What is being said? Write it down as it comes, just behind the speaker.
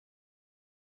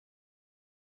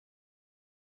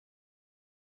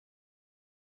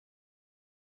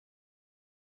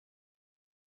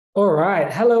All right.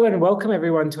 Hello and welcome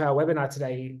everyone to our webinar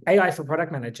today, AI for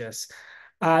Product Managers.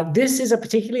 This is a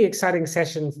particularly exciting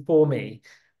session for me.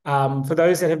 For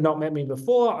those that have not met me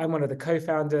before, I'm one of the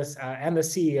co-founders and the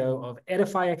CEO of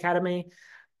Edifai Academy,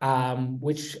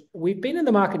 which we've been in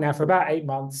the market now for about 8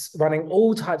 months, running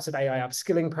all types of AI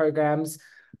upskilling programs.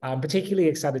 I'm particularly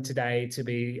excited today to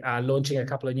be launching a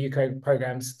couple of new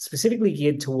programs specifically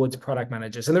geared towards product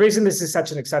managers. And the reason this is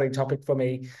such an exciting topic for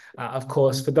me, of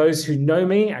course, for those who know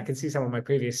me, I can see some of my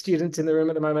previous students in the room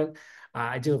at the moment.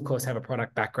 I do, of course, have a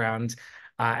product background.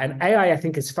 And AI, I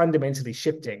think, is fundamentally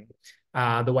shifting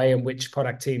the way in which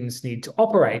product teams need to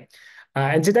operate.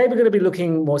 And today we're going to be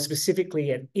looking more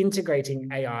specifically at integrating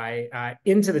AI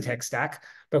into the tech stack,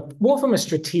 but more from a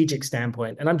strategic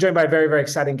standpoint. And I'm joined by a very, very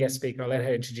exciting guest speaker. I'll let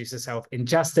her introduce herself in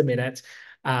just a minute.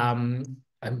 I guess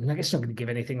I'm not going to give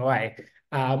anything away.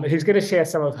 Who's going to share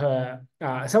some of her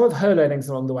learnings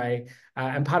along the way,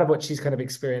 and part of what she's kind of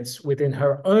experienced within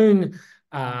her own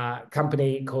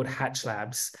company called Hatch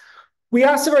Labs. We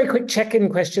asked a very quick check-in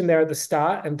question there at the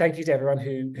start, and thank you to everyone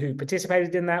who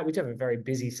participated in that. We do have a very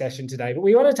busy session today, but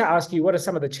we wanted to ask you, what are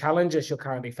some of the challenges you're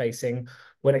currently facing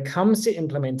when it comes to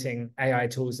implementing AI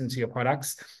tools into your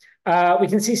products? We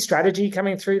can see strategy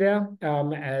coming through there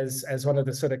as one of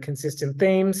the sort of consistent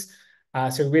themes.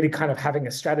 So really kind of having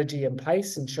a strategy in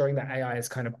place, ensuring that AI is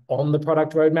kind of on the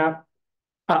product roadmap.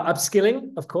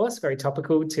 Upskilling, of course, very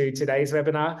topical to today's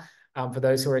webinar for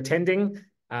those who are attending.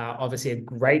 Obviously, a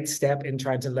great step in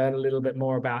trying to learn a little bit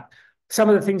more about some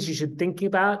of the things you should think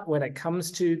about when it comes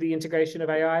to the integration of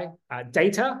AI.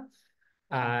 Data.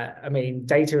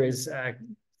 Data is,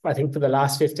 I think, for the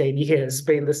last 15 years,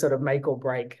 been the sort of make or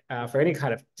break for any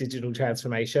kind of digital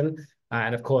transformation.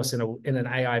 And of course, in an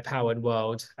AI-powered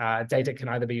world, data can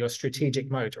either be your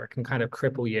strategic moat or it can kind of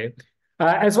cripple you,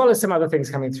 as well as some other things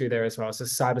coming through there as well. So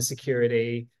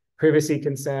cybersecurity, privacy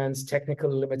concerns,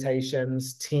 technical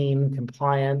limitations, team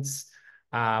compliance,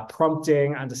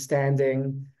 prompting,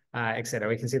 understanding, et cetera.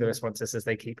 We can see the responses as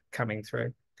they keep coming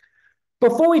through.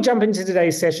 Before we jump into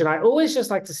today's session, I always just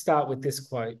like to start with this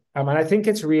quote. And I think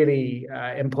it's really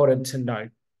important to note,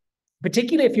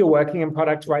 particularly if you're working in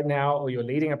product right now or you're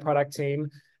leading a product team,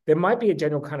 there might be a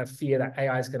general kind of fear that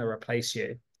AI is going to replace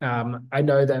you. I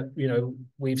know that,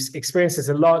 we've experienced this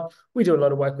a lot. We do a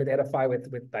lot of work with Edifai,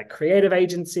 with like creative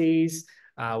agencies,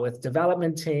 with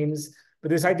development teams, but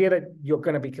this idea that you're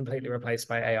going to be completely replaced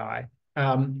by AI.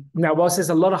 Now, whilst there's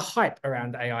a lot of hype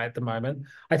around AI at the moment,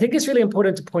 I think it's really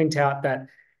important to point out that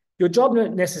your job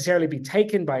won't necessarily be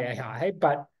taken by AI,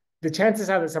 but the chances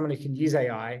are that someone who can use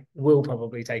AI will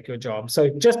probably take your job. So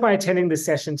just by attending this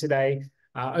session today,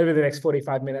 over the next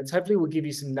 45 minutes, hopefully we'll give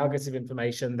you some nuggets of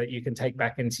information that you can take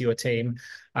back into your team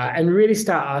and really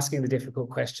start asking the difficult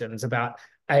questions about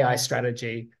AI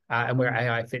strategy and where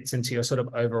AI fits into your sort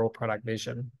of overall product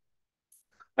vision.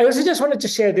 I also just wanted to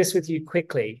share this with you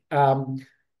quickly.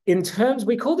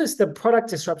 We call this the product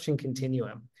disruption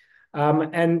continuum.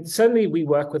 And certainly we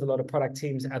work with a lot of product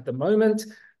teams at the moment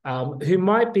who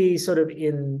might be sort of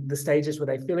in the stages where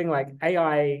they're feeling like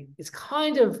AI is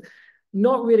kind of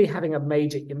not really having a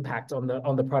major impact on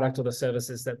the product or the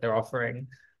services that they're offering.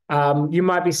 You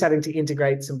might be starting to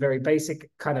integrate some very basic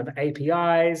kind of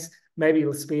APIs. Maybe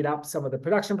you'll speed up some of the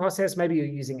production process. Maybe you're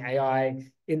using AI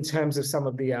in terms of some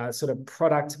of the sort of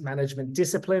product management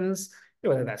disciplines,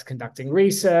 whether that's conducting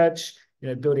research,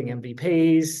 building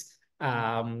MVPs,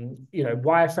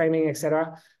 wireframing, et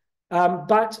cetera.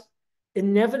 But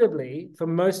inevitably, for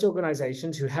most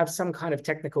organizations who have some kind of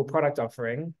technical product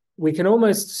offering, we can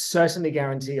almost certainly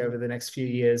guarantee over the next few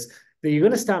years that you're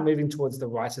going to start moving towards the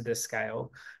right of this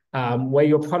scale, where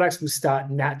your products will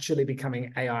start naturally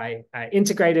becoming AI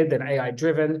integrated, then AI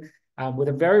driven, with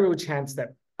a very real chance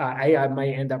that AI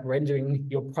may end up rendering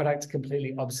your product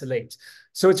completely obsolete.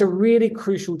 So it's a really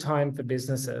crucial time for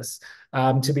businesses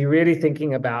to be really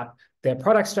thinking about their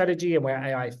product strategy and where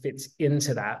AI fits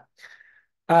into that.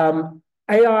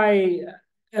 AI,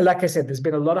 like I said, there's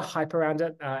been a lot of hype around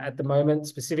it at the moment,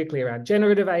 specifically around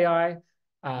generative AI.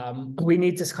 We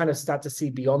need to kind of start to see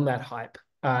beyond that hype.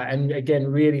 And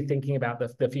again, really thinking about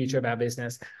the future of our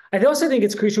business. I also think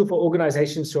it's crucial for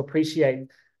organizations to appreciate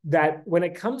that when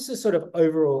it comes to sort of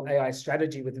overall AI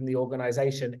strategy within the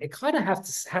organization, it kind of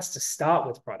has to start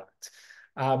with product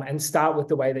and start with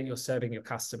the way that you're serving your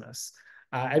customers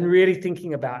and really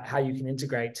thinking about how you can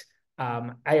integrate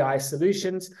AI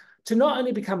solutions to not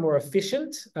only become more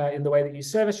efficient in the way that you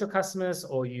service your customers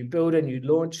or you build and you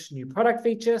launch new product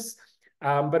features,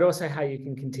 but also how you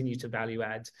can continue to value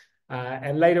add.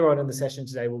 And later on in the session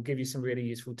today, we'll give you some really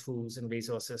useful tools and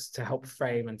resources to help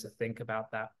frame and to think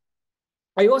about that.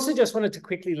 I also just wanted to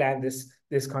quickly land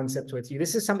this concept with you.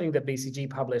 This is something that BCG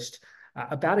published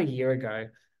about a year ago.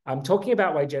 I'm talking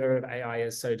about why generative AI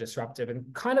is so disruptive and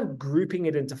kind of grouping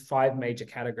it into 5 major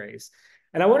categories.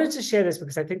 And I wanted to share this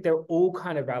because I think they're all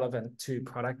kind of relevant to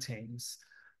product teams.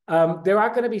 There are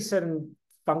going to be certain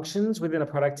functions within a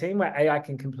product team where AI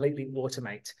can completely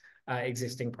automate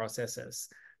existing processes.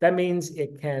 That means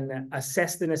it can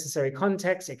assess the necessary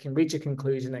context, it can reach a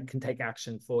conclusion, it can take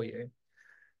action for you.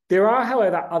 There are,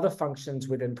 however, other functions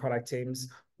within product teams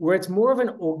where it's more of an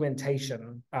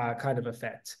augmentation kind of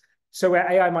effect. So where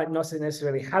AI might not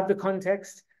necessarily have the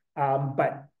context,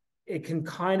 but it can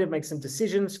kind of make some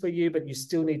decisions for you, but you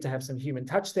still need to have some human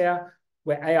touch there,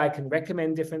 where AI can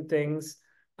recommend different things,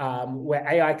 where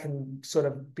AI can sort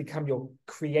of become your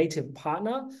creative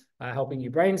partner, helping you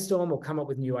brainstorm or come up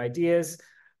with new ideas.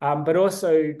 But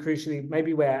also, crucially,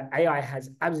 maybe where AI has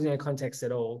absolutely no context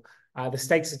at all. The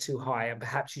stakes are too high, and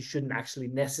perhaps you shouldn't actually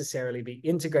necessarily be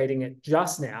integrating it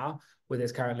just now with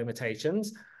its current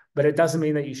limitations, but it doesn't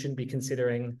mean that you shouldn't be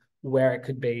considering where it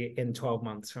could be in 12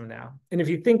 months from now. And if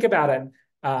you think about it,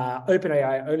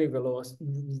 OpenAI only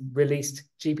released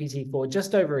GPT-4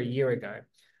 just over a year ago.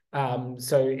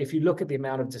 So if you look at the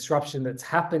amount of disruption that's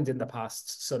happened in the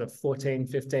past sort of 14,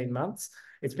 15 months,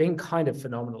 it's been kind of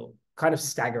phenomenal, kind of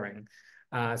staggering.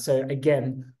 So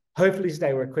again, hopefully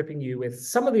today we're equipping you with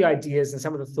some of the ideas and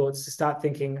some of the thoughts to start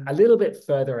thinking a little bit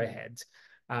further ahead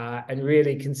and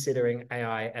really considering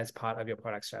AI as part of your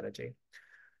product strategy.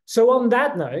 So on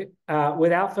that note,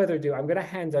 without further ado, I'm going to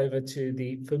hand over to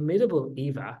the formidable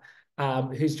Eva,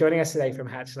 who's joining us today from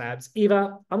Hatch Labs.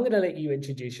 Eva, I'm going to let you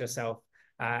introduce yourself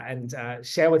and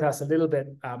share with us a little bit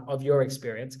of your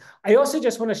experience. I also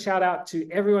just want to shout out to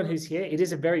everyone who's here. It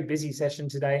is a very busy session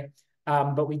today,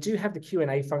 but we do have the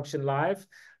Q&A function live.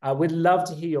 We'd love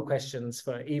to hear your questions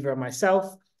for Eva and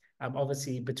myself.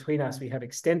 Obviously, between us, we have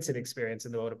extensive experience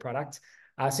in the world of product.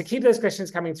 So keep those questions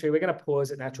coming through. We're going to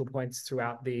pause at natural points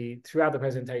throughout the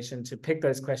presentation to pick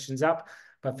those questions up,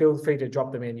 but feel free to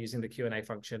drop them in using the Q&A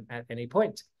function at any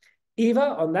point. Eva,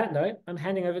 on that note, I'm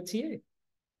handing over to you.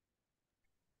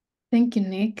 Thank you,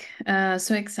 Nick.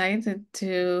 So excited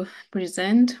to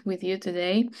present with you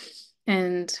today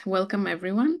and welcome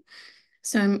everyone.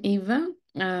 So I'm Eva.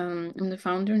 I'm the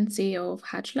founder and CEO of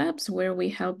Hatch Labs, where we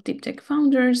help deep tech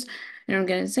founders and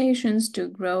organizations to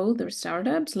grow their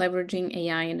startups leveraging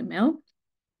AI and ML.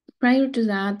 Prior to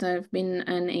that, I've been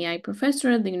an AI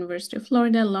professor at the University of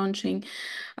Florida, launching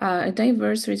a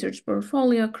diverse research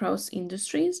portfolio across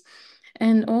industries.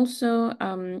 And also,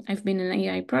 I've been an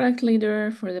AI product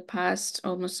leader for the past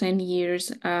almost 10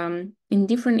 years in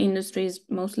different industries,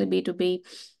 mostly B2B,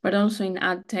 but also in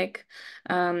ad tech,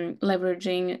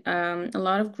 leveraging a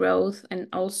lot of growth and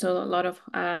also a lot of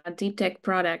deep tech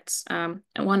products. And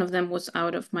one of them was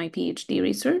out of my PhD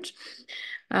research.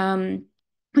 And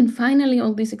finally,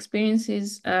 all these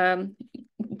experiences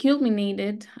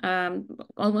culminated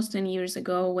almost 10 years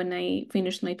ago when I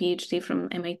finished my PhD from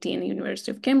MIT and the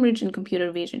University of Cambridge in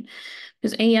computer vision.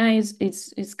 Because AI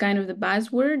is kind of the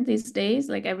buzzword these days,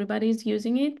 like everybody's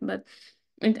using it, but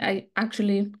I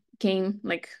actually came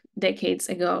like decades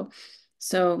ago.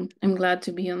 So I'm glad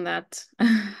to be on that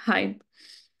hype.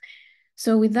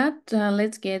 So with that,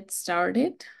 let's get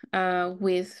started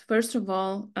with, first of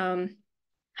all,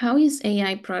 how is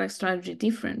AI product strategy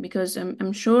different? Because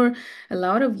I'm sure a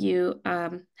lot of you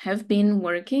have been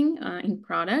working in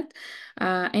product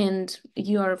and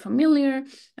you are familiar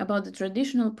about the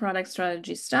traditional product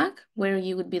strategy stack, where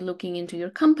you would be looking into your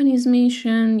company's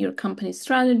mission, your company's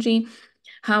strategy,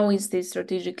 how is this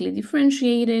strategically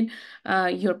differentiated,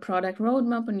 your product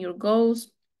roadmap and your goals.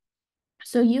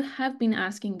 So you have been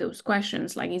asking those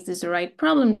questions like, is this the right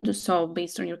problem to solve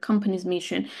based on your company's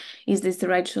mission? Is this the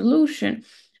right solution?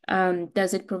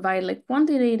 Does it provide like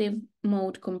quantitative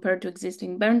mode compared to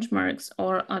existing benchmarks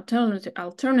or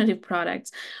alternative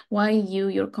products? Why you,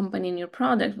 your company, and your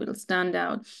product will stand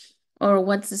out? Or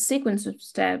what's the sequence of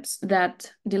steps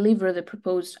that deliver the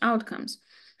proposed outcomes?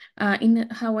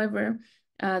 However,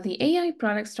 the AI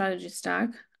product strategy stack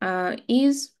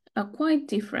is quite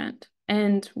different.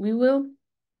 And we will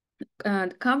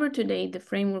cover today the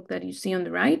framework that you see on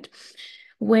the right,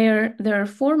 where there are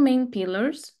 4 main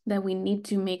pillars that we need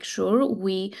to make sure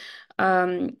we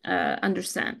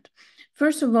understand.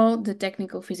 First of all, the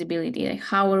technical feasibility, like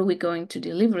how are we going to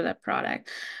deliver that product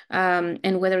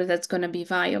and whether that's going to be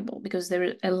viable, because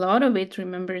there a lot of it,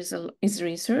 remember, is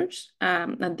research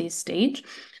at this stage.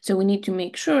 So we need to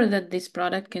make sure that this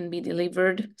product can be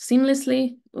delivered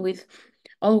seamlessly with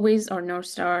always our North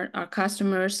Star, our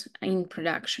customers in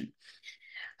production.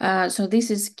 So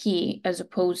this is key as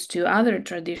opposed to other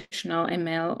traditional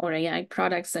ML or AI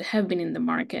products that have been in the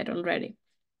market already.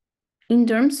 In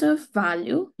terms of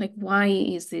value, like why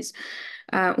is this?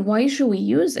 Why should we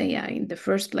use AI in the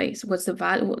first place? What's the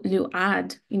value you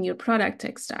add in your product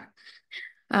tech stack?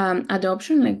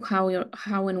 Adoption, like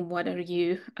how and what are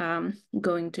you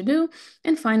going to do?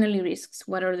 And finally, risks.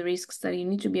 What are the risks that you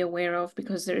need to be aware of?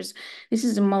 Because this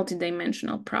is a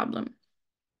multidimensional problem.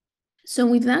 So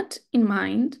with that in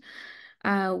mind,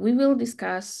 we will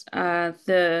discuss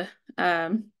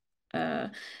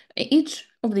each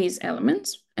of these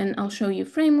elements, and I'll show you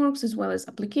frameworks as well as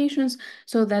applications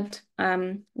so that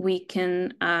we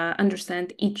can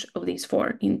understand each of these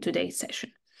four in today's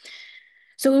session.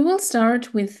 So we will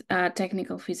start with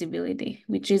technical feasibility,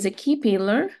 which is a key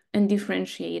pillar and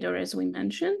differentiator, as we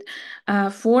mentioned,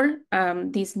 for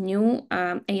these new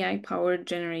AI-powered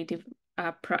generative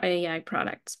AI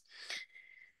products.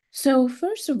 So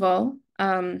first of all,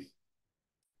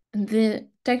 the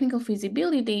technical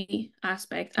feasibility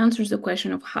aspect answers the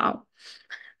question of how.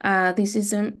 This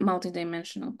is a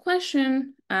multidimensional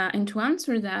question, and to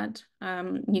answer that,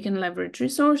 you can leverage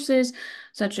resources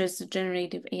such as the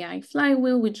generative AI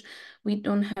flywheel, which we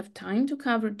don't have time to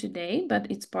cover today, but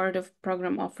it's part of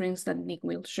program offerings that Nick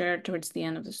will share towards the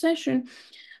end of the session.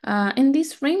 And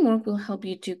this framework will help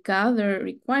you to gather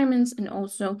requirements and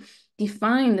also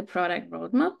define the product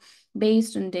roadmap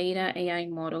based on data, AI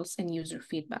models, and user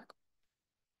feedback.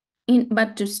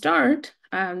 But to start,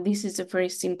 this is a very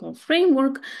simple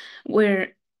framework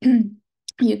where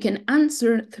you can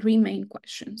answer three main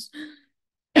questions.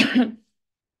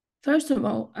 First of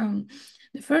all,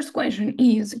 the first question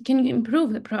is, can you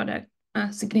improve the product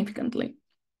significantly?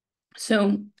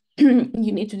 So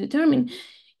you need to determine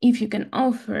if you can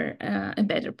offer a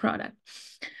better product.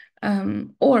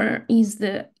 Or is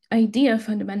the idea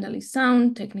fundamentally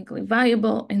sound, technically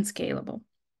viable, and scalable?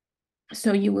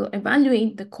 So you will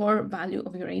evaluate the core value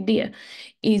of your idea.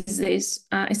 Is this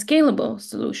a scalable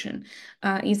solution?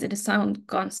 Is it a sound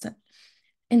concept?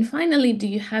 And finally, do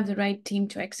you have the right team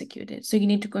to execute it? So you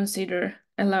need to consider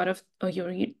a lot of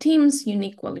your team's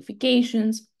unique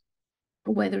qualifications,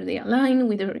 whether they align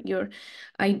with your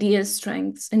ideas,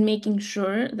 strengths, and making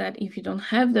sure that if you don't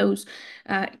have those,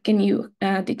 can you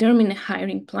determine a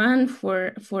hiring plan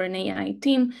for an AI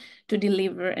team to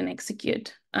deliver and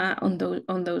execute on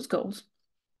those goals.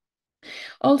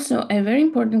 Also, a very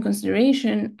important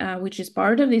consideration, which is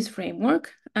part of this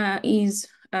framework, is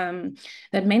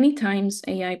that many times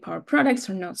AI-powered products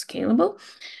are not scalable.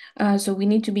 So we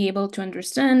need to be able to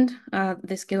understand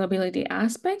the scalability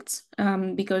aspects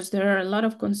because there are a lot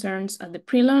of concerns at the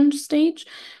pre-launch stage,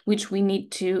 which we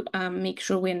need to make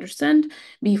sure we understand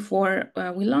before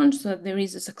we launch so that there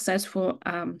is a successful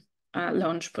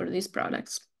launch for these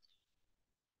products.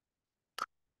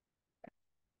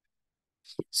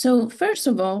 So first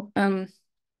of all,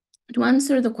 to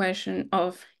answer the question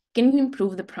of can you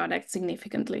improve the product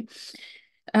significantly?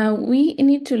 We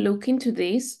need to look into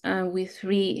this with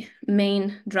three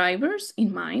main drivers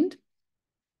in mind.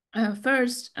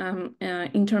 First,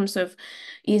 in terms of,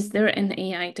 is there an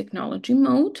AI technology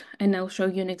mode? And I'll show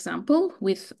you an example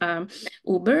with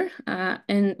Uber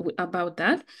and about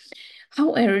that.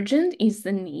 How urgent is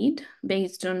the need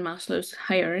based on Maslow's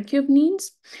hierarchy of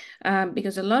needs?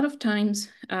 Because a lot of times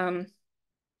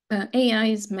AI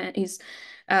is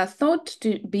thought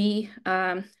to be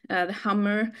the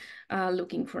hammer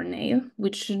looking for a nail,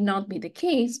 which should not be the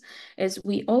case, as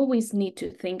we always need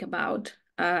to think about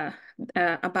the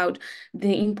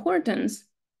importance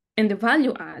and the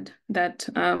value add that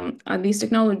this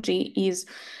technology is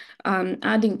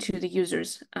adding to the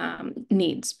user's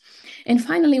needs. And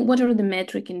finally, what are the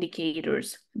metric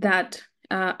indicators that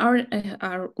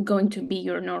are going to be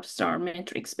your North Star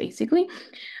metrics, basically?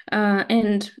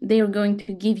 And they are going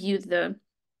to give you the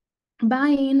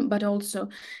buy-in, but also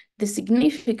the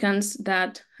significance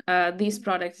that this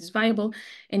product is viable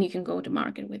and you can go to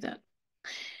market with that.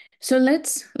 So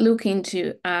let's look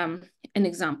into an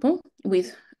example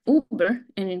with Uber,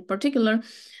 and in particular,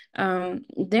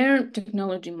 their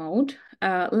technology mode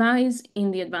lies in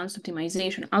the advanced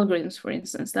optimization algorithms, for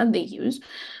instance, that they use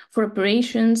for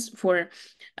operations, for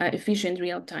efficient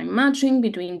real-time matching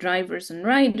between drivers and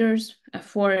riders,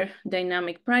 for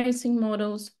dynamic pricing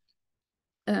models,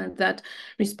 that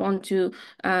respond to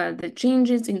the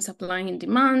changes in supply and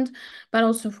demand, but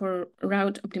also for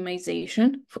route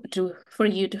optimization for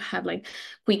you to have like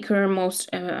quicker, most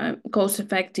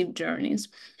cost-effective journeys.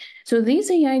 So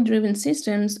these AI-driven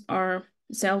systems are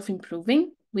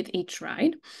self-improving with each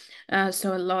ride.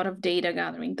 So a lot of data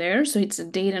gathering there. So it's a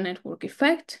data network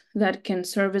effect that can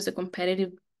serve as a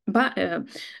competitive barrier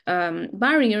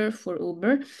for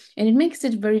Uber, and it makes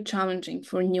it very challenging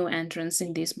for new entrants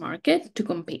in this market to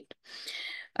compete.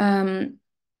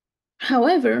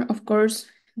 However, of course,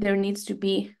 there needs to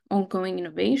be ongoing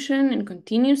innovation and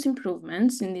continuous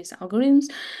improvements in these algorithms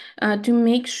to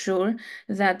make sure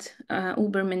that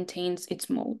Uber maintains its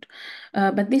mode.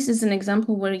 But this is an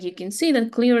example where you can see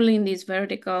that clearly in this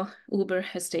vertical, Uber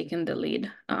has taken the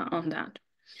lead on that.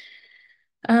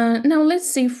 Now let's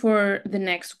see for the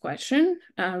next question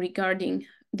regarding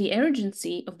the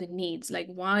urgency of the needs, like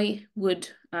why would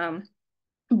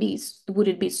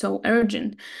it be so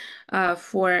urgent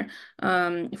for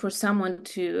someone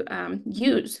to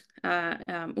use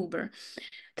Uber?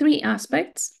 Three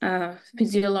aspects: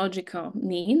 physiological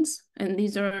needs, and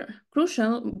these are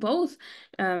crucial both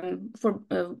for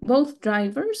both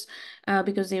drivers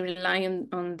because they rely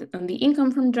on the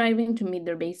income from driving to meet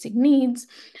their basic needs,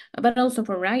 but also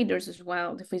for riders as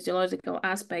well, the physiological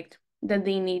aspect that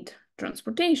they need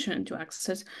transportation to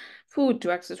access food,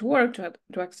 to access work, to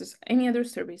access any other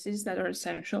services that are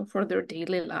essential for their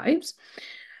daily lives.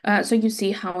 So you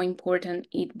see how important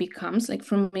it becomes, like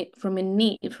from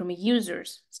a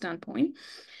user's standpoint.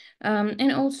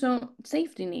 And also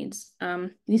safety needs.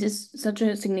 This is such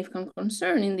a significant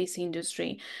concern in this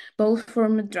industry, both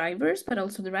from drivers, but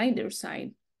also the rider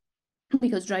side,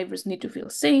 because drivers need to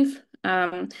feel safe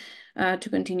to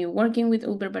continue working with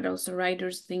Uber, but also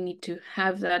riders, they need to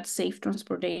have that safe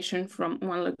transportation from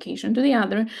one location to the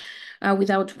other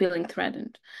without feeling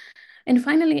threatened. And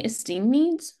finally, esteem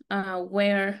needs,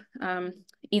 where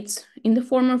it's in the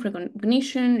form of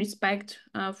recognition, respect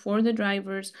for the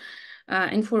drivers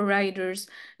and for riders,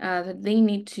 that they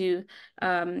need to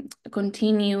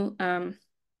continue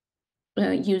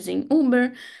using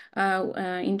Uber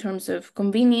in terms of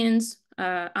convenience,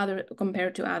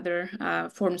 compared to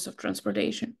other forms of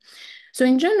transportation. So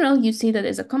in general, you see that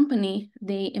as a company,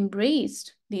 they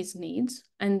embraced these needs,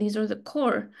 and these are the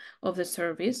core of the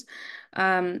service.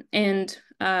 Esteem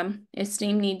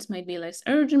needs might be less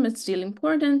urgent, but still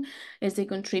important as they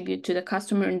contribute to the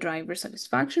customer and driver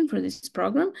satisfaction for this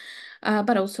program,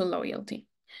 but also loyalty.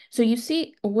 So you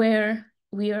see where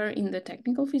we are in the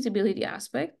technical feasibility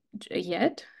aspect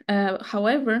yet.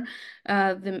 However,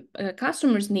 the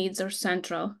customer's needs are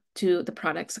central to the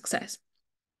product success.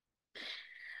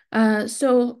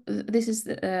 So this is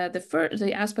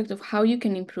the aspect of how you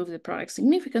can improve the product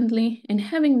significantly. And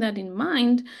having that in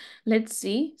mind, let's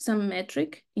see some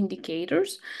metric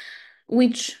indicators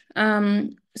which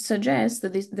suggest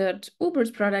that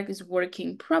Uber's product is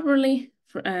working properly,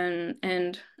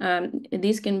 and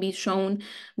this can be shown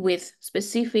with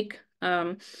specific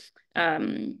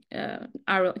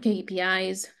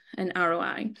KPIs and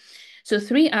ROI. So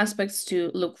three aspects to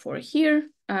look for here: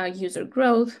 user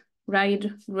growth,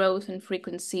 ride growth and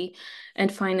frequency,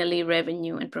 and finally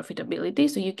revenue and profitability.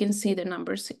 So you can see the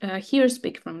numbers here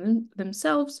speak from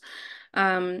themselves.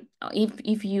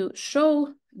 If you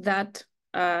show that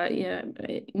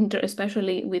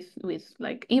especially with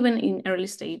like even in early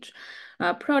stage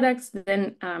products,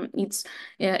 then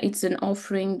it's an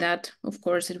offering that, of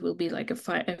course, it will be like a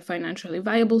financially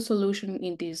viable solution.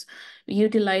 It is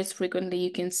utilized frequently.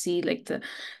 You can see like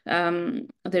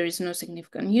there is no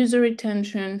significant user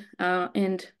retention,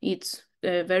 and it's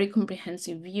a very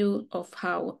comprehensive view of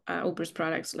how Uber's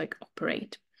products like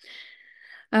operate.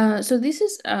 So this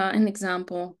is an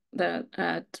example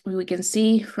that we can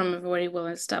see from a very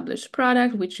well-established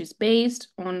product, which is based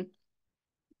on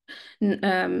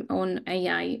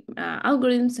AI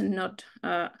algorithms and not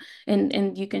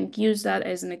and you can use that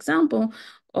as an example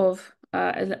of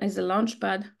as a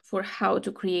launchpad for how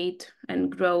to create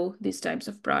and grow these types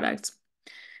of products.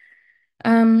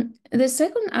 The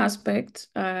second aspect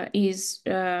is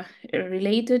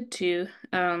related to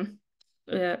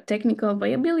technical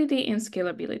viability and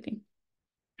scalability.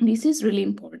 This is really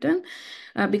important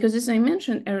because, as I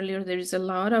mentioned earlier, there is a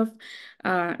lot of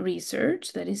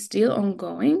research that is still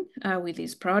ongoing with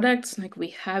these products. Like we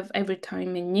have every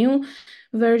time a new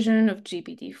version of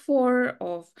GPT-4,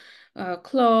 of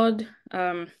Claude,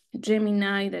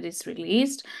 Gemini that is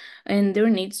released, and there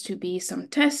needs to be some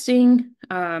testing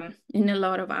in a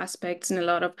lot of aspects, in a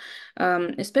lot of,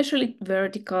 especially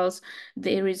verticals.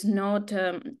 There is not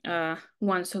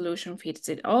one solution fits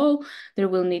it all. There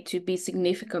will need to be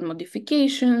significant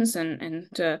modifications and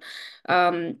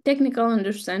technical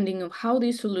understanding of how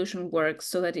this solution works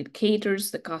so that it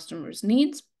caters the customer's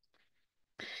needs.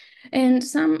 And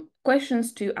some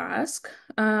questions to ask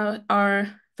are,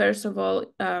 first of all,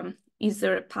 is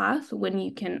there a path when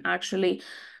you can actually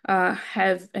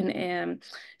have a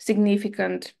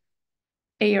significant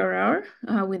ARR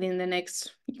within the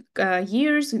next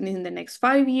years, within the next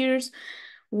 5 years,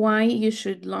 why you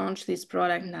should launch this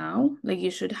product now. Like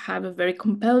you should have a very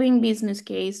compelling business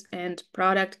case and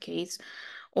product case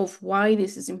of why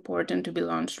this is important to be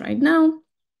launched right now.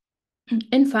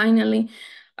 And finally,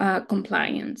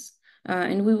 compliance.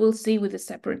 And we will see with a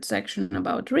separate section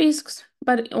about risks,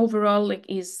 but overall, like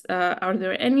are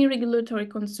there any regulatory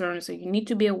concerns that you need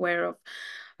to be aware of?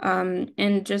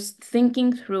 And just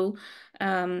thinking through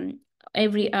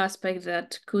every aspect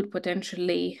that could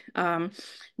potentially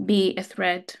be a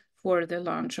threat for the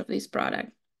launch of this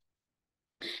product.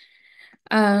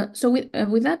 So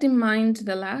with that in mind,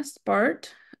 the last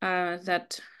part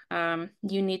that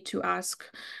you need to ask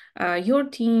your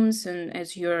teams, and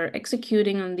as you're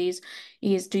executing on these,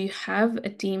 is do you have a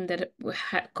team that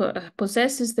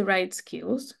possesses the right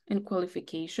skills and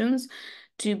qualifications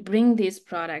to bring these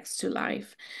products to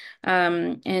life?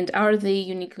 And are they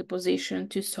uniquely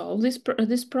positioned to solve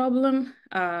this problem?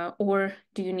 Or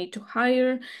do you need to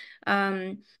hire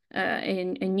a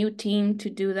new team to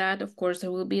do that? Of course,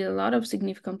 there will be a lot of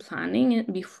significant planning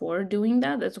before doing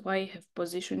that. That's why I have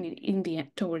positioned it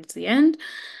in towards the end.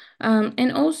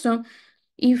 And also,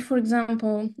 if, for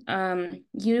example,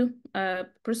 you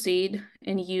proceed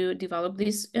and you develop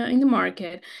this in the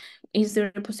market, is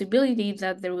there a possibility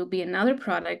that there will be another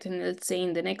product, and let's say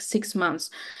in the next 6 months,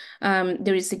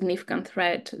 there is significant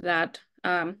threat that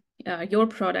your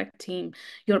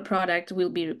product will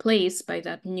be replaced by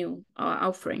that new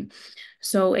offering.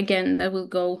 So again, that will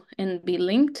go and be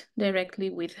linked directly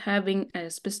with having a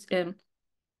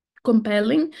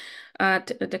compelling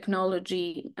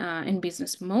technology and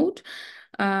business mode.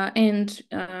 And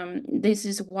this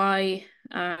is why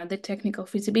the technical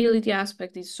feasibility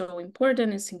aspect is so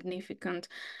important and significant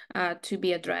to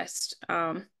be addressed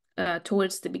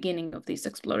towards the beginning of this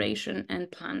exploration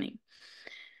and planning.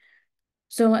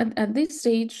 So at this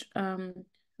stage,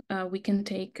 we can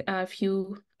take a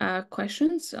few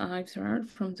questions if there are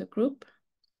from the group.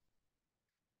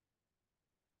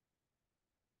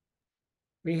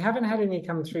 We haven't had any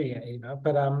come through yet, Eva,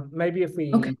 but maybe if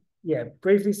we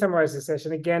briefly summarize the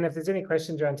session. Again, if there's any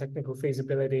questions around technical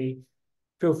feasibility,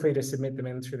 feel free to submit them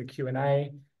in through the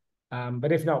Q&A.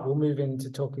 But if not, we'll move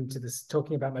into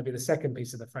talking about maybe the second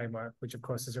piece of the framework, which of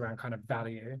course is around kind of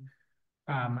value.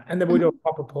 And then we'll do a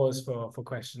proper pause for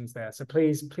questions there. So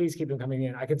please keep them coming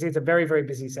in. I can see it's a very, very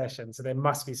busy session, so there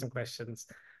must be some questions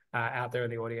out there in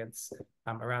the audience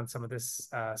around some of this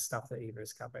stuff that Eva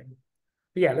is covering.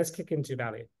 But yeah, let's kick into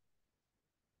value.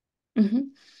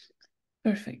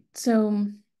 Perfect. So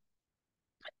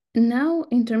now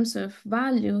in terms of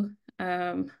value,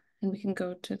 and we can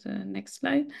go to the next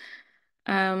slide.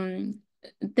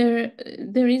 There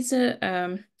is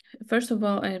first of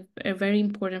all, a very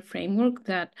important framework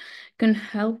that can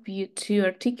help you to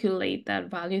articulate that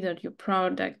value that your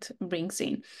product brings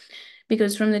in.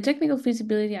 Because from the technical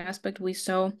feasibility aspect, we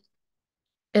saw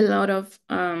a lot of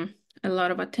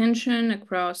attention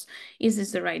across, is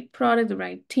this the right product, the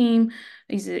right team?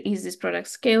 Is this product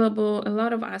scalable? A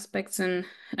lot of aspects and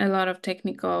a lot of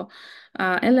technical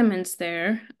elements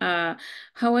there.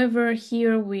 However,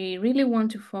 here we really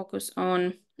want to focus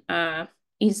on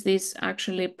is this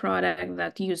actually a product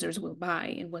that users will buy,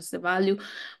 and what's the value?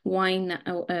 Why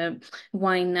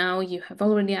now? You have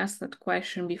already asked that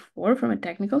question before from a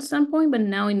technical standpoint, but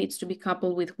now it needs to be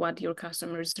coupled with what your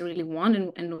customers really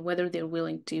want and whether they're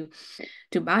willing to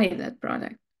buy that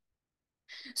product.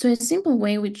 So a simple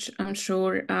way, which I'm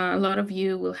sure a lot of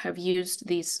you will have used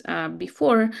this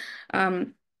before,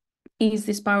 is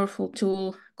this powerful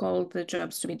tool called the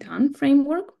Jobs to be Done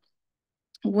framework,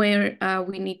 where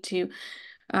we need to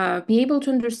be able to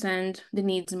understand the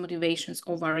needs and motivations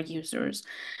of our users.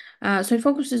 So it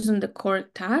focuses on the core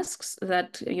tasks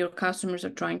that your customers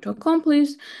are trying to accomplish.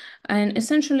 And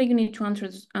essentially, you need to answer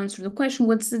the question,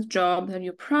 what's the job that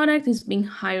your product is being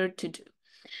hired to do?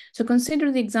 So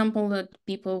consider the example that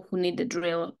people who need to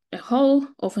drill a hole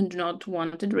often do not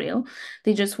want a drill.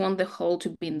 They just want the hole to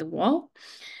be in the wall.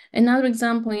 Another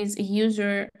example is a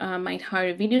user might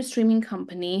hire a video streaming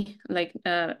company, like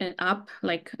an app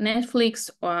like Netflix,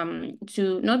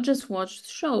 to not just watch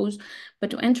shows, but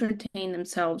to entertain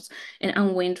themselves and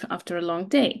unwind after a long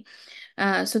day.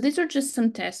 So these are just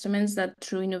some testaments that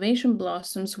true innovation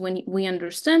blossoms when we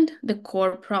understand the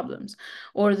core problems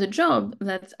or the job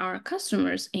that our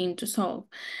customers aim to solve.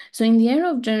 So in the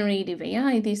era of generative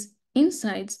AI, these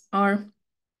insights are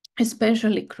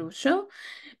especially crucial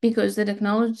because the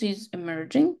technology is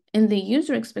emerging and the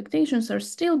user expectations are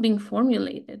still being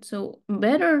formulated. So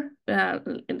better,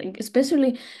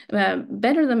 especially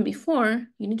better than before,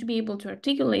 you need to be able to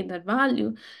articulate that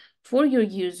value for your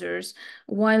users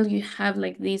while you have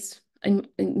like these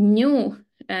new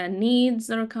needs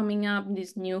that are coming up,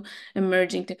 this new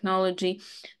emerging technology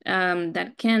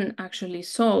that can actually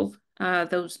solve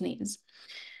those needs.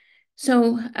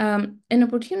 So an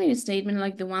opportunity statement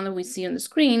like the one that we see on the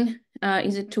screen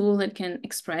is a tool that can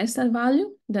express that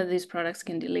value that these products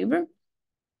can deliver.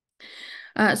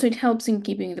 So it helps in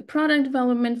keeping the product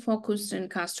development focused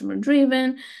and customer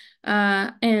driven.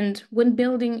 And when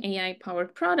building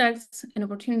AI-powered products, an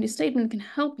opportunity statement can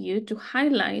help you to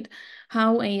highlight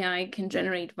how AI can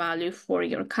generate value for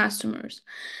your customers.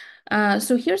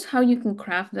 So here's how you can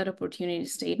craft that opportunity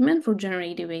statement for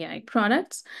generative AI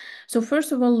products. So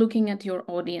first of all, looking at your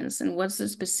audience and what's the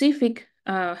specific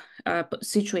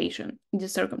situation, the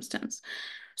circumstance.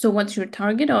 So what's your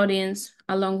target audience,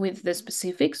 along with the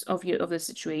specifics of the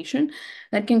situation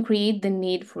that can create the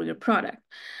need for your product.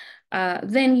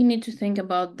 Then you need to think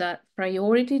about that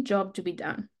priority job to be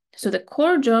done. So the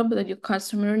core job that your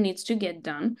customer needs to get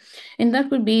done, and that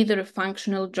could be either a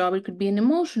functional job, it could be an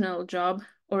emotional job,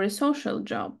 or a social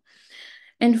job.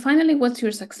 And finally, what's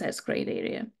your success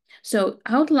criteria? So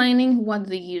outlining what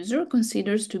the user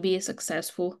considers to be a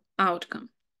successful outcome.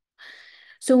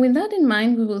 So with that in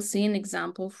mind, we will see an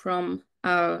example from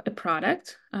a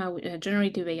product, a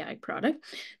generative AI product,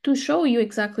 to show you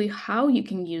exactly how you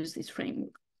can use this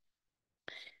framework.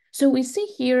 So we see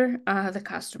here the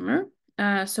customer.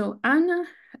 So Anna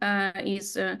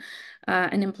is an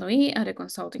employee at a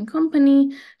consulting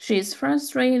company. She's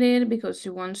frustrated because she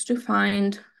wants to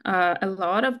find a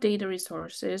lot of data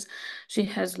resources. She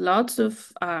has lots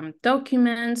of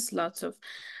documents, lots of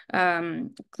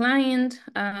client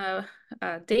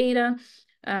data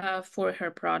for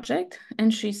her project,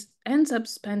 and she ends up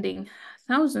spending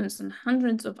thousands and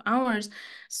hundreds of hours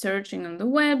searching on the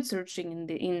web, searching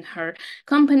in her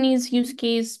company's use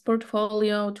case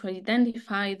portfolio to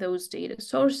identify those data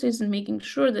sources and making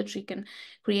sure that she can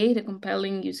create a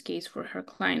compelling use case for her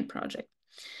client project.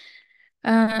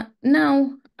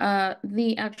 Now,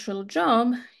 the actual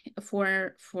job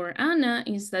for Anna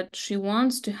is that she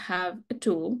wants to have a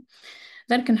tool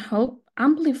that can help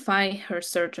amplify her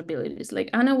search abilities. Like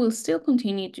Anna will still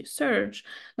continue to search,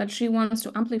 but she wants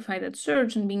to amplify that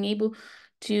search and being able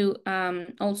to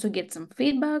also get some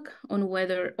feedback on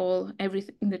whether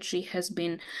everything that she has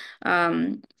been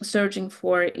searching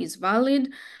for is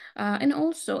valid, and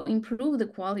also improve the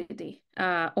quality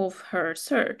of her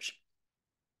search.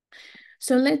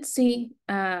 So let's see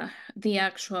the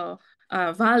actual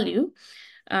value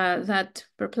that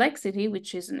Perplexity,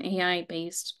 which is an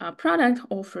AI-based product,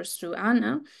 offers to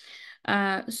Anna.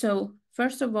 So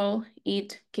first of all,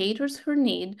 it caters her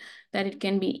need that it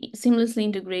can be seamlessly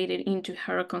integrated into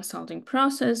her consulting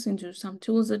process, into some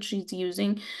tools that she's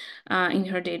using in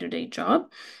her day-to-day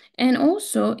job. And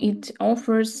also it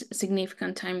offers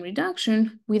significant time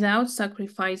reduction without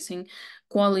sacrificing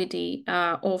quality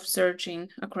of searching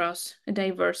across a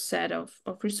diverse set of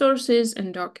resources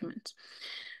and documents.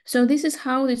 So this is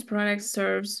how this product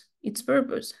serves its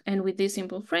purpose. And with this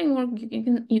simple framework,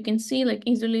 you can see like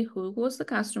easily who was the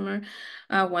customer,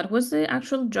 what was the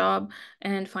actual job,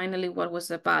 and finally, what was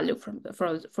the value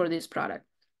for this product.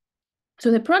 So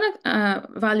the product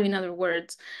value, in other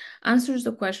words, answers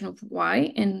the question of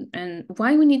why and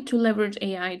why we need to leverage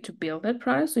AI to build that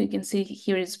product. So you can see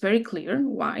here it's very clear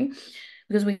why.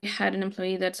 Because we had an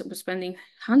employee that was spending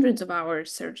hundreds of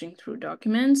hours searching through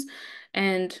documents,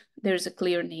 and there's a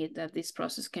clear need that this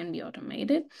process can be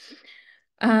automated.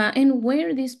 And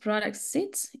where this product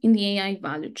sits in the AI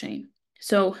value chain.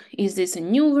 So is this a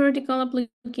new vertical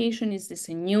application? Is this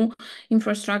a new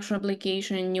infrastructure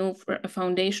application, a new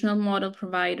foundational model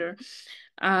provider?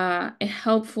 A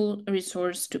helpful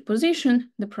resource to position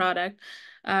the product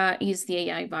is the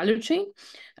AI value chain,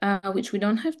 which we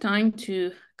don't have time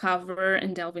to cover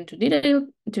and delve into detail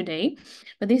today,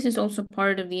 but this is also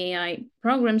part of the AI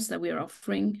programs that we are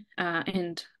offering.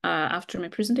 And after my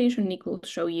presentation, Nick will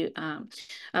show you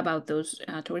about those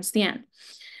towards the end.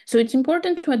 So it's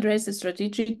important to address the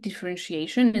strategic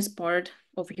differentiation as part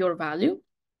of your value.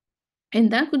 And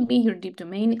that could be your deep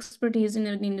domain expertise in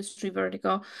an industry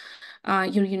vertical,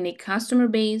 your unique customer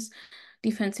base,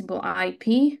 defensible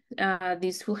IP.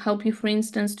 This will help you, for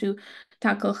instance, to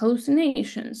tackle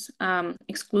hallucinations,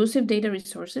 exclusive data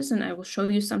resources, and I will show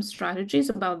you some strategies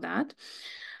about that.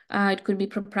 It could be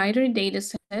proprietary data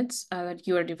sets that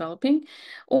you are developing,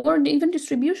 or even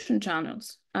distribution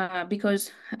channels,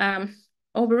 because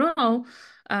overall,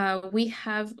 we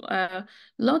have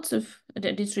lots of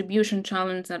distribution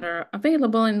channels that are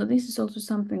available, and this is also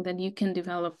something that you can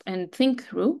develop and think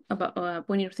through about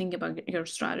when you're thinking about your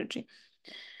strategy.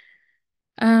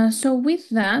 So with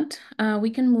that,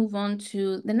 we can move on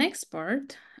to the next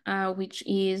part, which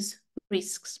is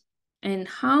risks and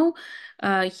how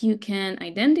you can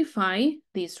identify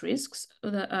these risks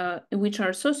which are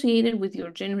associated with your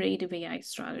generative AI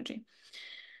strategy.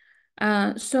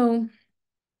 So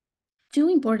two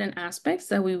important aspects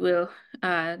that we will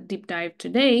deep dive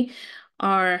today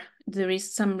are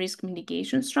some risk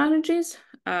mitigation strategies,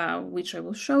 which I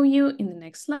will show you in the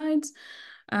next slides.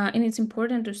 And it's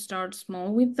important to start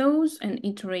small with those and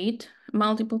iterate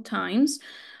multiple times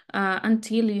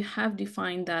until you have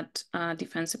defined that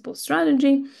defensible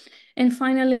strategy. And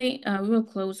finally, we will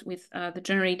close with the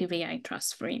generative AI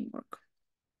trust framework.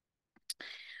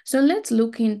 So let's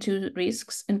look into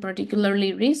risks, and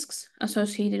particularly risks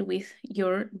associated with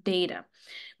your data,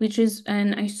 which is,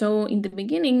 and I saw in the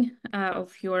beginning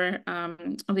of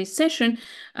this session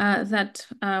that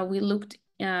we looked.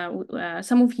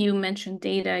 Some of you mentioned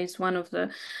data is one of the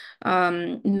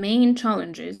main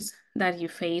challenges that you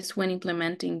face when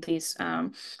implementing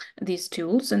these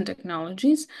tools and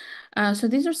technologies. So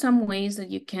these are some ways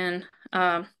that you can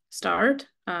start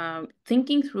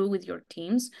thinking through with your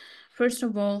teams. First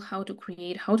of all, how to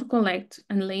collect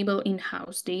and label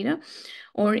in-house data,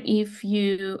 or if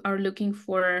you are looking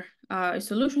for a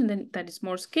solution that is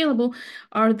more scalable,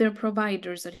 are there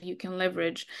providers that you can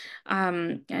leverage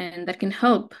and that can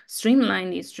help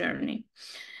streamline this journey?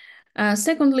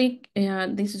 Secondly,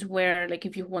 this is where, like,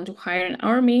 if you want to hire an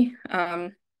army,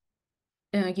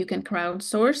 you can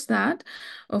crowdsource that.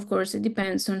 Of course, it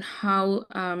depends on how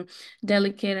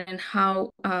delicate and how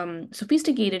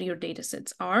sophisticated your data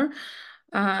sets are.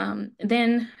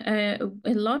 Then a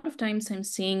lot of times I'm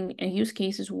seeing use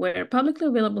cases where publicly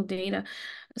available data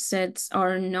sets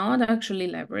are not actually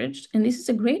leveraged. And this is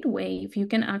a great way if you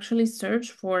can actually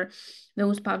search for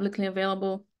those publicly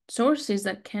available sources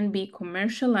that can be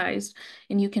commercialized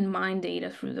and you can mine data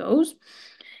through those.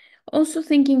 Also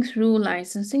thinking through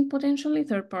licensing potentially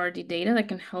third-party data that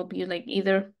can help you like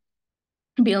either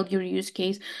build your use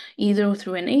case either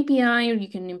through an API or you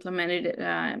can implement it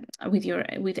with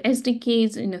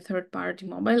SDKs in a third-party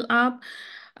mobile app.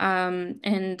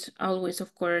 And always,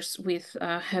 of course, with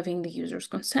having the user's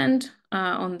consent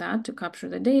on that to capture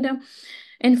the data.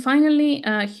 And finally,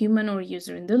 human or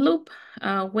user in the loop,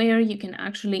 where you can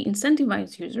actually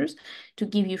incentivize users to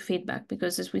give you feedback.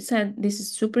 Because as we said, this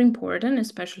is super important,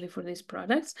 especially for these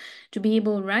products, to be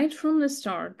able right from the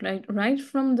start, right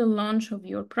from the launch of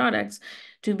your products,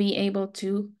 to be able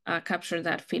to capture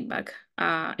that feedback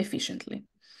efficiently.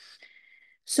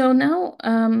 So now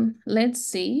let's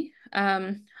see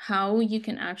how you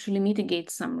can actually mitigate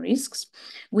some risks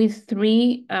with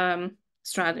three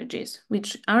strategies,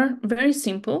 which are very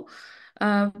simple,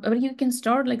 but you can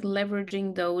start like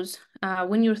leveraging those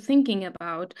when you're thinking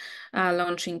about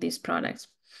launching these products.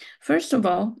 First of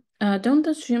all, don't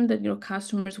assume that your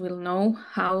customers will know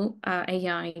how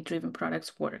AI-driven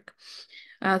products work.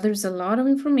 There's a lot of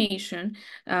information.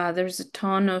 There's a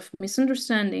ton of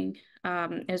misunderstanding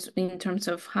as in terms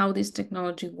of how this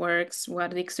technology works, what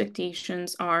the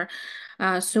expectations are.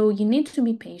 So you need to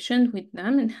be patient with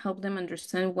them and help them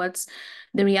understand what's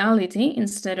the reality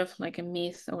instead of like a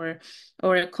myth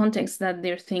or a context that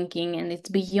they're thinking and it's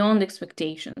beyond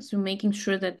expectations. So making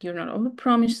sure that you're not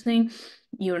overpromising,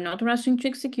 you're not rushing to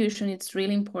execution. It's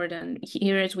really important.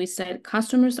 Here, as we said,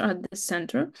 customers are at the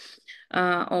center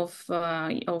of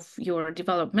your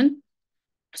development.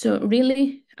 So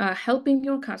really helping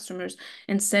your customers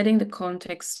and setting the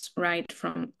context right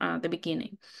from the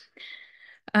beginning.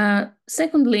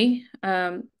 Secondly,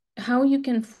 how you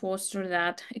can foster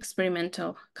that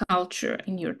experimental culture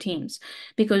in your teams,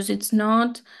 because it's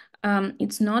not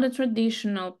a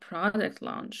traditional product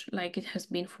launch like it has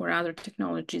been for other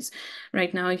technologies.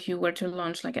 Right now, if you were to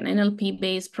launch like an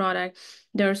NLP-based product,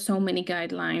 there are so many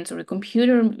guidelines, or a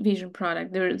computer vision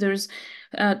product.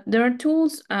 There are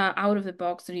tools out of the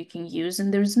box that you can use,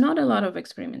 and there's not a lot of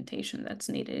experimentation that's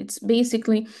needed. It's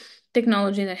basically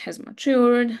technology that has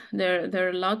matured. There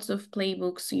are lots of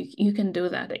playbooks. You can do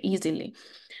that easily.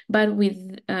 But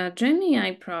with Gen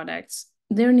AI products,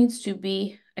 there needs to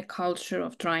be a culture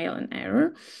of trial and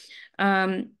error.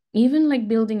 Even like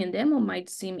building a demo might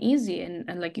seem easy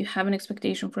and like you have an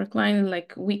expectation for a client in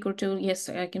like a week or two. Yes,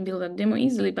 I can build a demo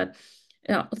easily, but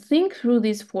think through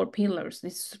these four pillars.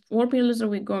 These four pillars that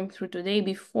we're going through today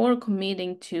before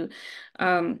committing to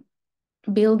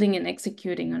building and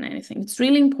executing on anything. It's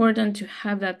really important to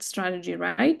have that strategy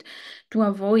right to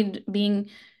avoid being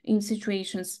in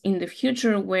situations in the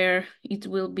future where it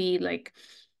will be like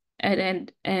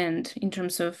and in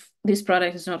terms of this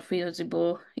product is not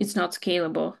feasible, it's not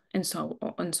scalable, and so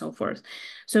on and so forth.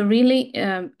 So really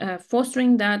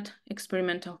fostering that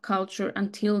experimental culture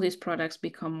until these products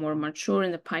become more mature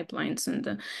in the pipelines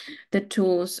and the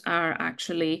tools are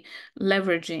actually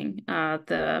leveraging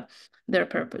their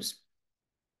purpose.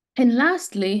 And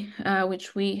lastly,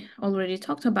 which we already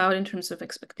talked about in terms of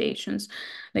expectations,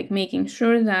 like making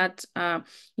sure that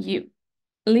you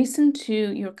listen to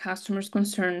your customers'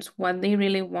 concerns, what they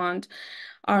really want.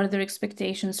 Are their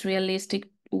expectations realistic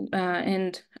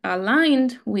and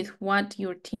aligned with what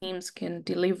your teams can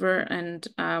deliver, and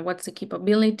what's the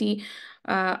capability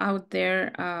out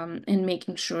there, and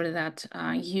making sure that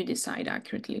you decide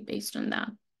accurately based on that.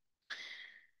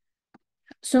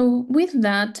 So with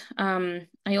that,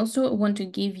 I also want to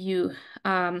give you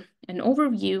an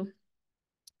overview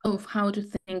of how to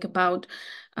think about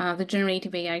the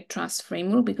generative AI trust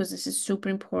framework, because this is super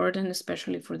important,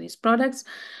 especially for these products.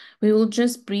 We will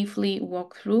just briefly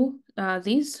walk through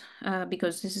these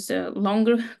because this is a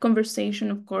longer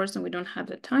conversation, of course, and we don't have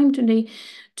the time today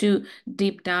to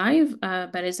deep dive.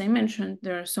 But as I mentioned,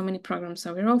 there are so many programs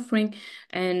that we're offering.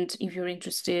 And if you're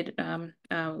interested,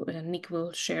 Nick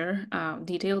will share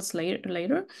details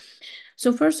later.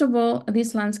 So first of all,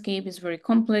 this landscape is very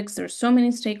complex. There are so many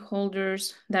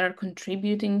stakeholders that are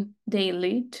contributing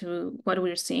daily to what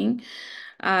we're seeing.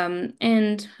 And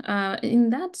in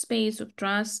that space of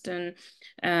trust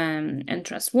and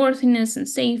trustworthiness and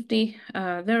safety,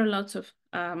 there are lots of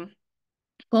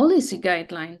policy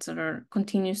guidelines that are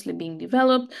continuously being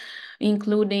developed,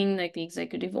 including like the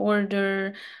executive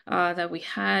order that we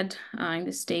had in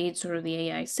the States, or the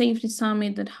AI Safety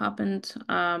Summit that happened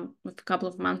a couple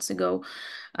of months ago.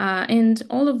 And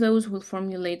all of those will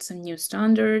formulate some new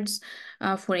standards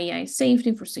for AI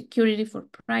safety, for security, for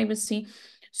privacy.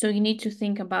 So you need to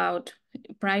think about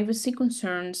privacy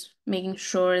concerns, making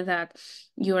sure that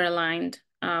you are aligned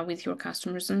with your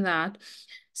customers on that.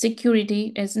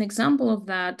 Security, as an example of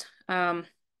that,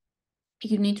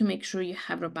 you need to make sure you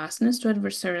have robustness to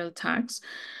adversarial attacks.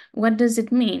 What does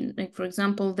it mean? Like, for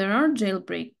example, there are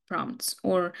jailbreak prompts,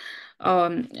 or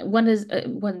what does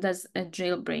a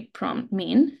jailbreak prompt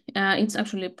mean? It's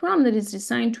actually a prompt that is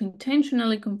designed to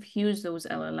intentionally confuse those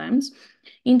LLMs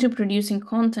into producing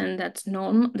content that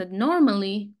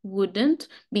normally wouldn't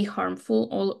be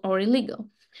harmful or illegal.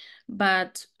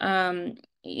 But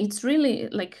it's really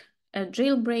like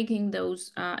jailbreaking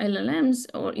those LLMs,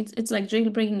 or it's like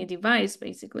jailbreaking a device,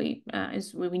 basically,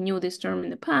 as we knew this term in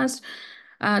the past,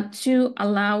 to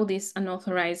allow this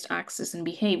unauthorized access and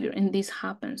behavior. And this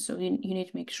happens. So you need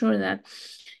to make sure that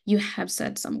you have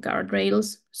set some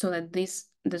guardrails so that this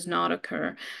does not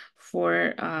occur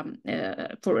for a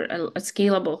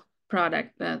scalable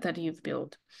product that you've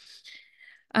built.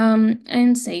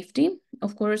 And safety,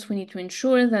 of course, we need to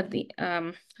ensure that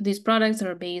these products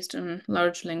are based on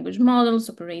large language models,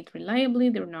 operate reliably,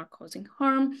 they're not causing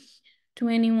harm to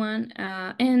anyone,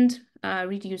 and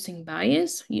reducing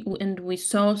bias. And we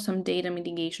saw some data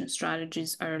mitigation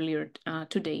strategies earlier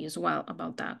today as well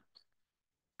about that.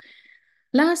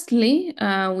 Lastly,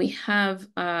 we have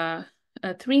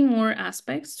 3 more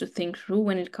aspects to think through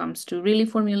when it comes to really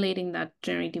formulating that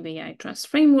generative AI trust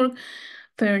framework.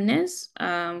 Fairness,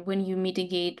 when you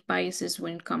mitigate biases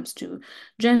when it comes to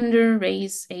gender,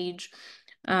 race, age.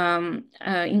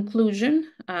 Inclusion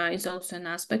is also an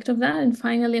aspect of that. And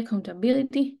finally,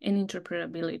 accountability and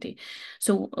interpretability.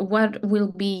 So what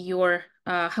will be your,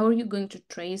 how are you going to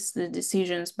trace the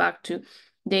decisions back to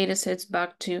data sets,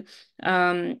 back to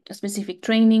specific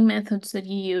training methods that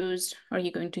you used? Are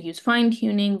you going to use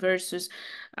fine-tuning versus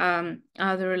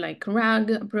other like RAG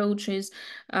approaches?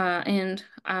 And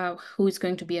who is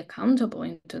going to be accountable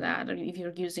into that? Or if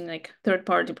you're using like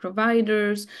third-party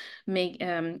providers,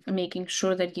 making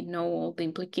sure that you know all the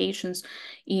implications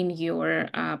in your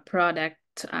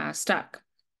product stack.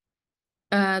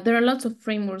 There are lots of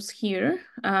frameworks here,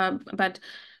 but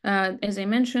as I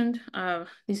mentioned,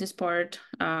 this is part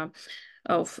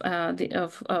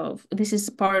this is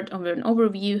part of an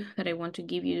overview that I want to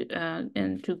give you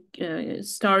and to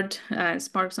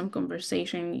spark some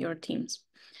conversation in your teams.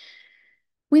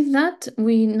 With that,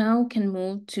 we now can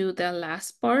move to the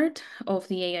last part of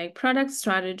the AI product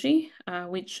strategy,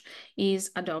 which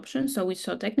is adoption. So we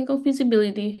saw technical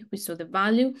feasibility, we saw the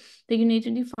value that you need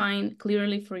to define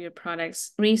clearly for your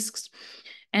products, risks,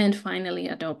 and finally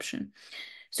adoption.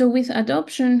 So with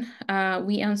adoption,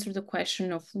 we answer the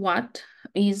question of what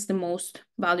is the most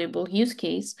valuable use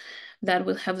case that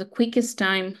will have the quickest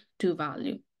time to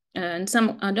value. And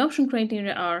some adoption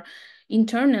criteria are,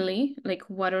 internally, like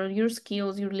what are your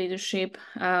skills, your leadership,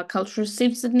 cultural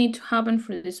shifts that need to happen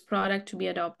for this product to be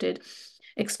adopted.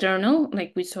 External,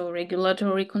 like we saw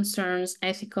regulatory concerns,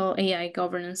 ethical AI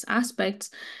governance aspects,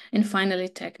 and finally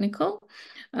technical,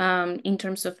 in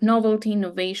terms of novelty,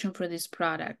 innovation for this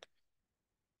product.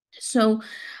 So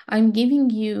I'm giving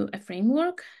you a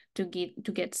framework to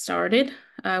get started,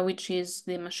 which is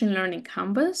the machine learning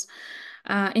canvas.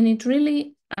 And it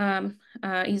really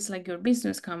is like your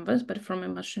business canvas, but from a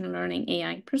machine learning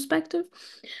AI perspective.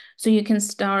 So you can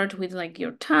start with like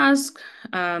your task,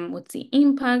 what's the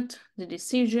impact, the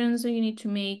decisions that you need to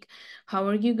make, how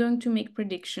are you going to make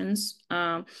predictions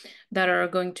that are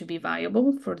going to be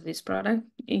viable for this product.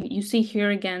 You see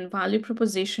here again, value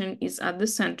proposition is at the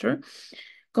center.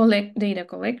 Data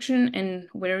collection, and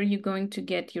where are you going to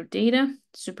get your data?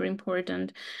 Super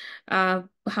important. How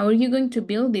are you going to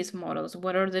build these models?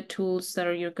 What are the tools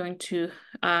that you're going to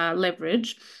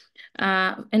leverage?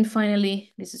 And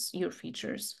finally, this is your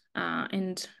features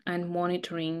and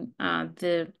monitoring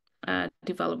the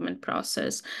development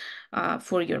process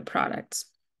for your products.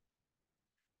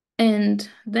 And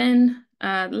then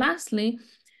lastly,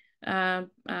 how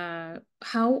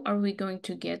are we going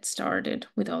to get started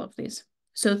with all of this?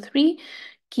 So 3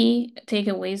 key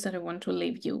takeaways that I want to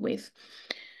leave you with.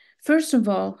 First of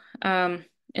all, and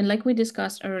like we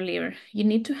discussed earlier, you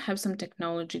need to have some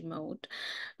technology mode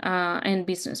and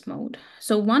business mode.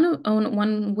 So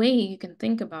one way you can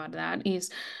think about that is,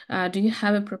 do you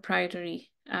have a proprietary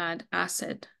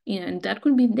asset? And that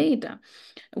could be data.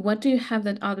 What do you have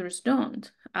that others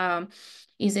don't?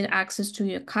 Is it access to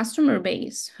your customer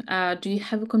base? Do you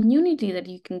have a community that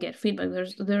you can get feedback?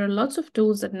 There are lots of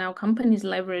tools that now companies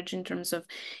leverage in terms of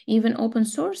even open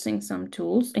sourcing some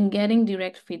tools and getting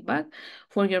direct feedback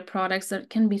for your products that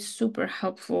can be super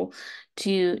helpful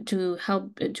to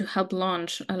help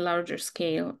launch a larger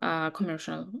scale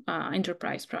commercial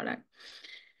enterprise product.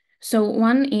 So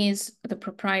one is the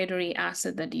proprietary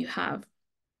asset that you have.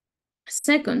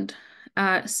 Second,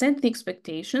 set the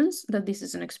expectations that this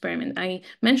is an experiment. I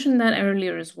mentioned that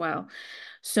earlier as well.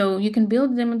 So you can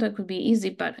build a demo that could be easy,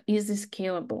 but is this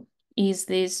scalable? Is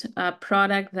this a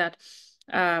product that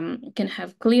can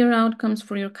have clear outcomes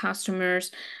for your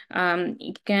customers?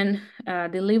 It can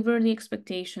deliver the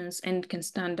expectations and can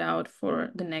stand out for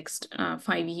the next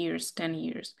 5 years, 10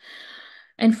 years.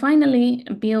 And finally,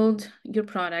 build your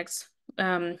products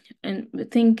and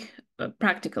think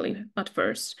practically at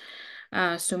first.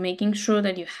 So making sure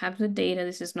that you have the data,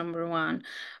 this is number one.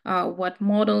 What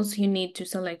models you need to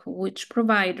select, which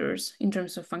providers in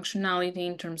terms of functionality,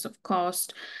 in terms of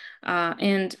cost,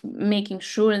 and making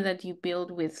sure that you build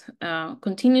with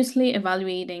continuously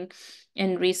evaluating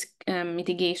and risk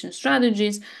mitigation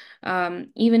strategies,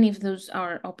 even if those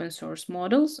are open source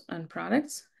models and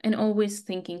products, and always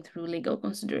thinking through legal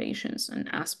considerations and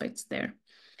aspects there.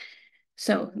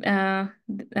 So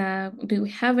do we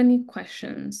have any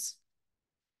questions?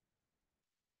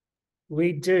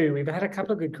 We do. We've had a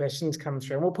couple of good questions come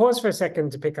through, and we'll pause for a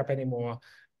second to pick up any more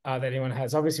that anyone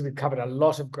has. Obviously, we've covered a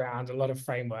lot of ground, a lot of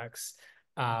frameworks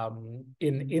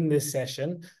in this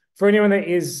session. For anyone that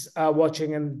is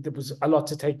watching, and there was a lot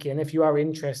to take in, if you are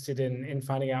interested in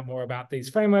finding out more about these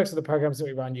frameworks or the programs that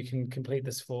we run, you can complete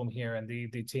this form here, and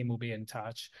the team will be in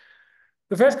touch.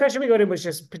 The first question we got in was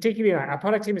just particularly, our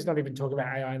product team is not even talking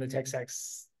about AI in the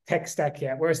tech stack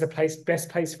yet. Where's the best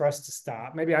place for us to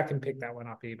start? Maybe I can pick that one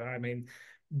up, Eva. I mean,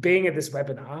 being at this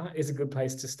webinar is a good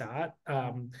place to start.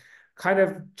 Kind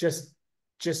of just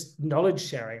knowledge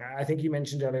sharing. I think you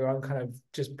mentioned earlier on, kind of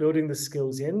just building the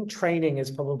skills in. Training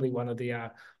is probably one of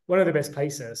the best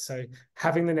places. So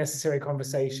having the necessary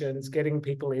conversations, getting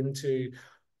people into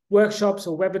workshops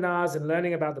or webinars and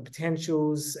learning about the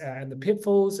potentials and the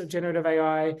pitfalls of generative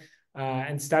AI,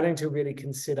 and starting to really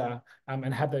consider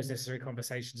and have those necessary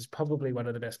conversations is probably one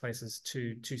of the best places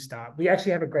to start. We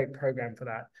actually have a great program for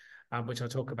that, which I'll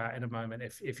talk about in a moment,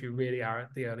 if you really are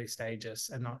at the early stages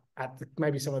and not at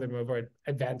maybe some of the more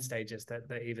advanced stages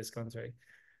that Eva's gone through.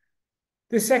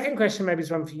 The second question maybe is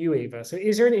one for you, Eva. So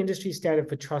is there an industry standard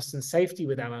for trust and safety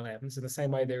with LLMs in the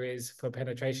same way there is for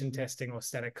penetration testing or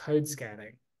static code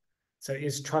scanning? So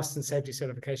is trust and safety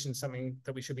certification something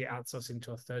that we should be outsourcing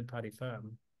to a third-party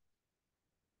firm?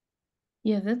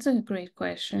 Yeah, that's a great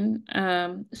question.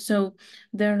 So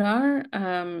there are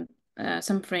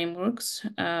some frameworks,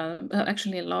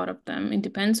 actually a lot of them. It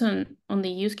depends on the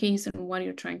use case and what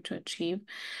you're trying to achieve.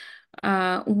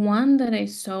 One that I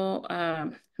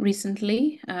saw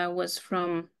recently was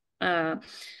from the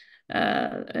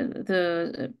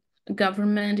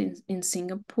government in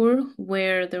Singapore,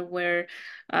 where there were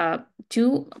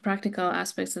two practical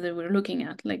aspects that they were looking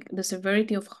at, like the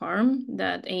severity of harm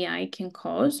that AI can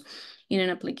cause in an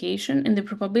application and the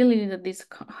probability that this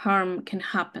harm can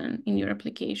happen in your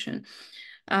application.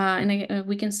 And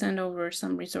we can send over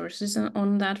some resources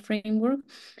on that framework.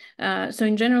 So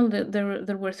in general,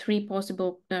 there were three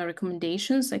possible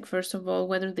recommendations. Like, first of all,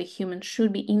 whether the human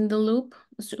should be in the loop,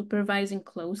 supervising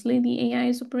closely the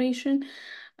AI's operation.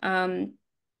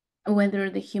 Whether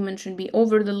the human should be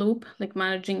over the loop, like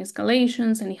managing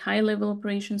escalations, any high-level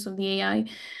operations of the AI,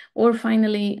 or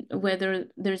finally, whether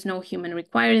there's no human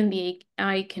required and the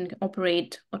AI can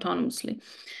operate autonomously.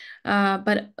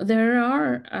 But there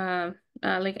are,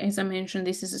 like as I mentioned,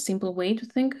 this is a simple way to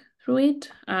think through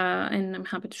it, and I'm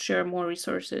happy to share more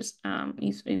resources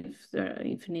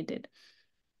if needed.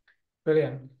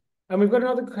 Brilliant. And we've got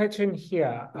another question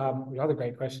here, another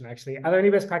great question, actually. Are there any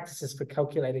best practices for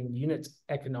calculating unit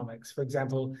economics? For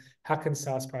example, how can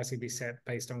SaaS pricing be set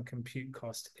based on compute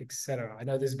cost, etc.? I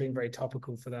know this has been very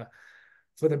topical for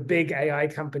the big AI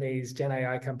companies, Gen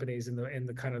AI companies in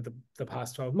the kind of the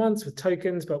past 12 months with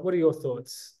tokens, but what are your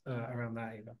thoughts around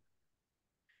that, Eva?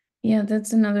 Yeah,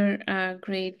 that's another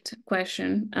great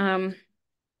question.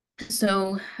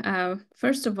 So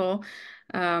first of all,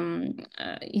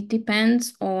 it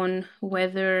depends on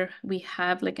whether we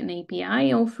have like an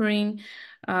API offering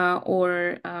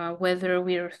or whether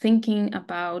we are thinking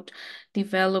about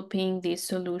developing this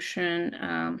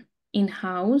solution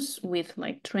in-house with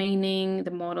like training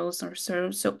the models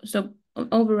ourselves. So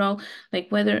overall, like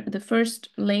whether the first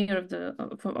layer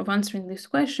of answering this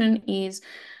question is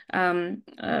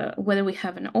whether we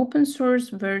have an open source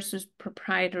versus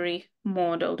proprietary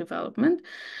model development.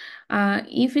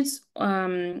 If it's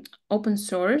open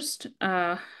sourced,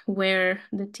 where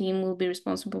the team will be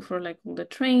responsible for like the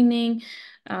training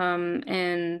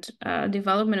and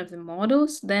development of the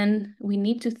models, then we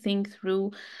need to think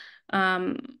through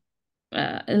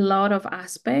a lot of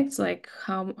aspects, like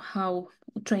how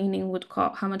training would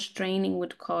cost, how much training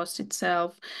would cost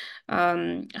itself,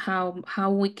 how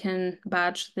we can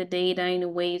batch the data in a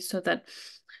way so that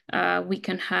we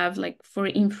can have like for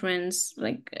inference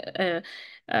like a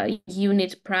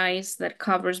unit price that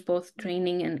covers both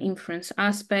training and inference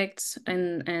aspects,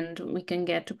 and we can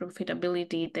get to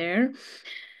profitability there.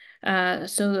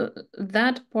 So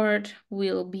that part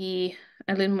will be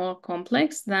a little more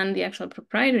complex than the actual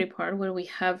proprietary part, where we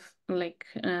have, like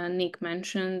Nick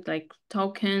mentioned, like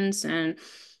tokens and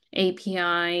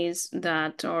APIs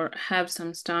that have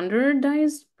some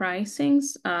standardized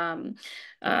pricings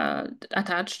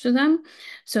attached to them.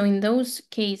 So in those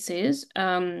cases,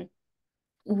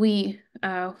 we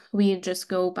just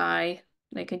go by,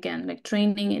 like again, like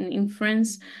training and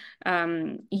inference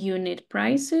unit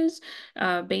prices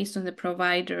based on the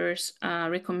provider's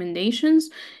recommendations,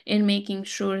 and making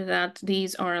sure that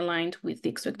these are aligned with the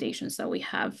expectations that we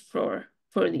have for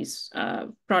this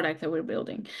product that we're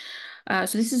building.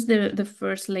 So this is the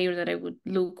first layer that I would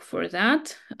look for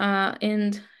that.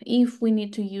 And if we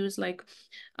need to use like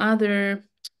other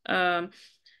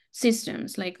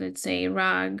systems, like let's say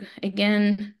RAG,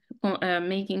 again,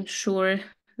 making sure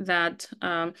that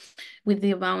with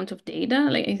the amount of data,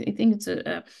 like I think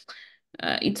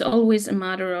it's always a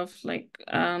matter of like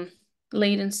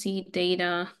latency,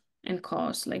 data, and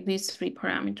cost, like these three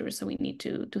parameters that we need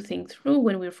to think through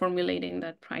when we're formulating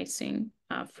that pricing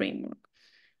framework.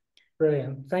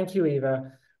 Brilliant. Thank you,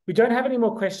 Eva. We don't have any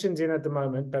more questions in at the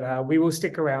moment, but we will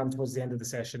stick around towards the end of the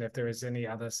session if there is any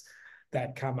others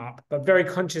that come up. But very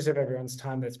conscious of everyone's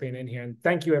time that's been in here. And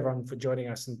thank you, everyone, for joining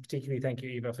us. And particularly thank you,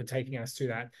 Eva, for taking us through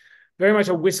that. Very much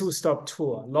a whistle-stop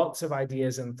tour. Lots of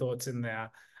ideas and thoughts in there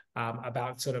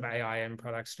about sort of AI and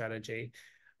product strategy.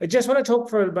 I just want to talk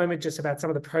for a moment just about some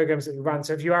of the programs that we run.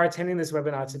 So if you are attending this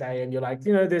webinar today and you're like,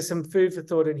 you know, there's some food for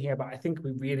thought in here, but I think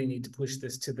we really need to push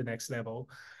this to the next level.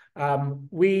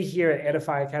 We here at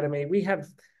Edifai Academy, we have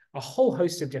a whole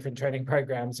host of different training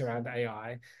programs around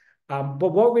AI. But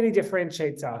what really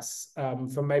differentiates us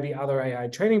from maybe other AI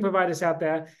training providers out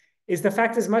there is the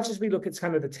fact, as much as we look at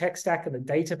kind of the tech stack and the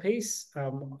data piece,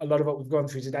 a lot of what we've gone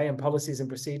through today and policies and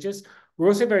procedures, we're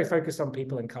also very focused on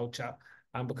people and culture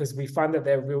because we find that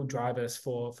they're real drivers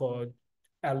for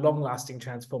a long-lasting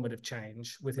transformative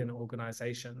change within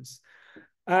organizations.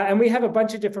 And we have a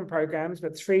bunch of different programs,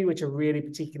 but three which are really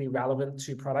particularly relevant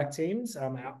to product teams.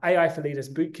 Our AI for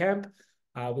Leaders Bootcamp,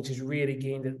 which is really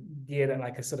geared at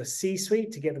like a sort of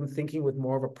C-suite to get them thinking with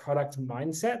more of a product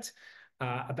mindset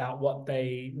about what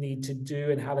they need to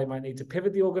do and how they might need to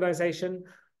pivot the organization.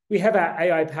 We have our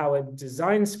AI-powered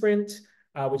design sprint,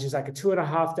 which is like a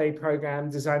 2.5-day program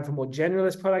designed for more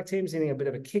generalist product teams, needing a bit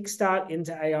of a kickstart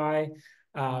into AI,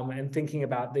 and thinking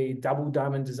about the double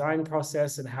diamond design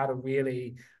process and how to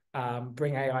really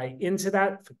bring AI into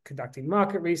that for conducting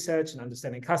market research and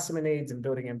understanding customer needs and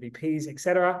building MVPs,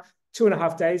 etc.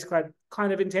 2.5 days, quite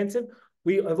kind of intensive.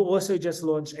 We have also just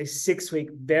launched a 6-week,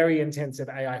 very intensive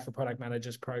AI for product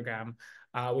managers program,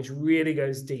 which really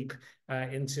goes deep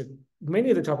into many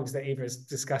of the topics that Eva has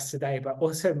discussed today, but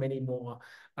also many more,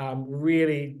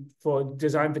 really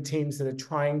designed for teams that are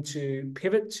trying to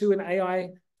pivot to an AI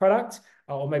product,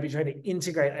 or maybe trying to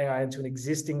integrate AI into an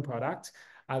existing product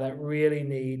that really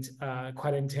need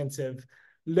quite intensive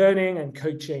learning and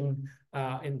coaching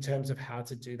in terms of how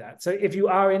to do that. So if you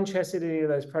are interested in any of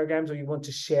those programs, or you want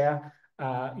to share,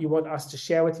 you want us to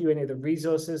share with you any of the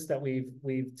resources that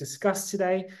we've discussed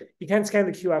today, you can scan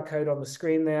the QR code on the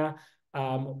screen there,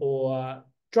 or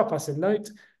drop us a note.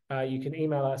 You can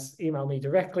email me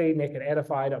directly,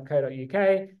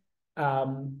 nick@edifai.co.uk,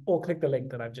 or click the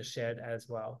link that I've just shared as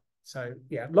well. So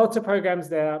yeah, lots of programs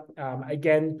there.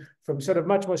 Again, from sort of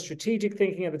much more strategic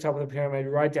thinking at the top of the pyramid,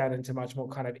 right down into much more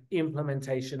kind of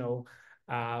implementational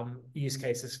use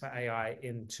cases for AI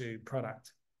into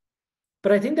product.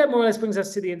 But I think that more or less brings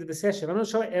us to the end of the session. I'm not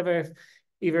sure, Eva,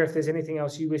 if there's anything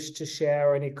else you wish to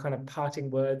share, or any kind of parting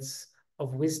words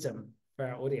of wisdom for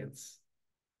our audience.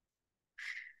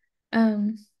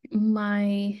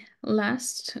 My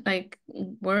last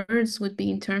words would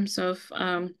be in terms of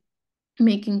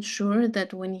making sure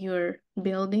that when you're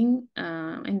building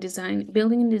and designing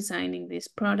these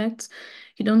products,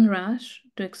 you don't rush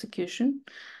to execution.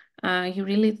 You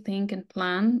really think and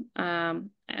plan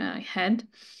ahead.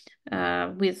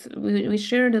 We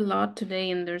shared a lot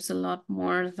today, and there's a lot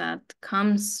more that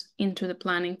comes into the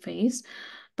planning phase.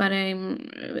 But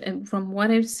from what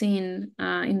I've seen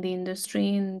in the industry,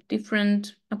 in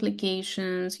different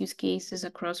applications, use cases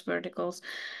across verticals,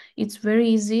 it's very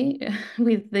easy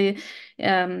with the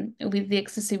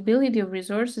accessibility of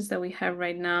resources that we have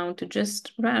right now to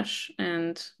just rush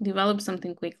and develop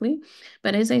something quickly.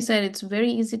 But as I said, it's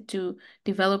very easy to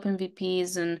develop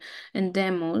MVPs and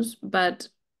demos, but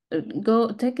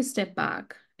go take a step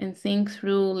back and think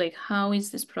through, like, how is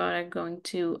this product going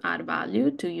to add value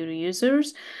to your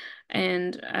users,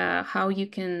 and how you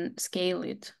can scale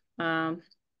it, and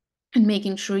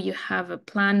making sure you have a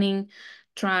planning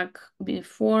track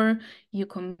before you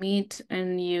commit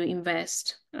and you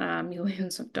invest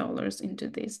millions of dollars into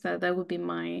this. That would be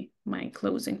my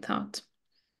closing thought.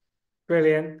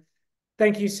 Brilliant.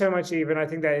 Thank you so much, Eva. And I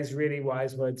think that is really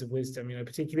wise words of wisdom.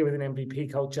 Particularly with an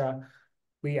MVP culture,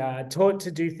 we are taught to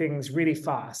do things really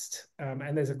fast.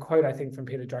 And there's a quote, I think, from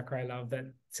Peter Drucker I love, that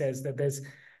says that there's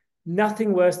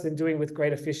nothing worse than doing with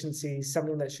great efficiency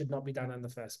something that should not be done in the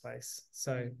first place.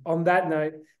 So on that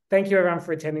note, thank you everyone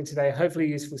for attending today. Hopefully a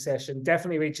useful session.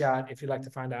 Definitely reach out if you'd like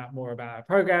to find out more about our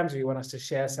programs, or you want us to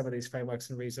share some of these frameworks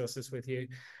and resources with you.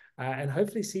 And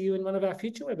hopefully see you in one of our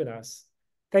future webinars.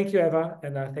 Thank you, Eva,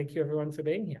 and thank you everyone for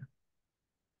being here.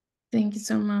 Thank you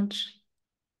so much.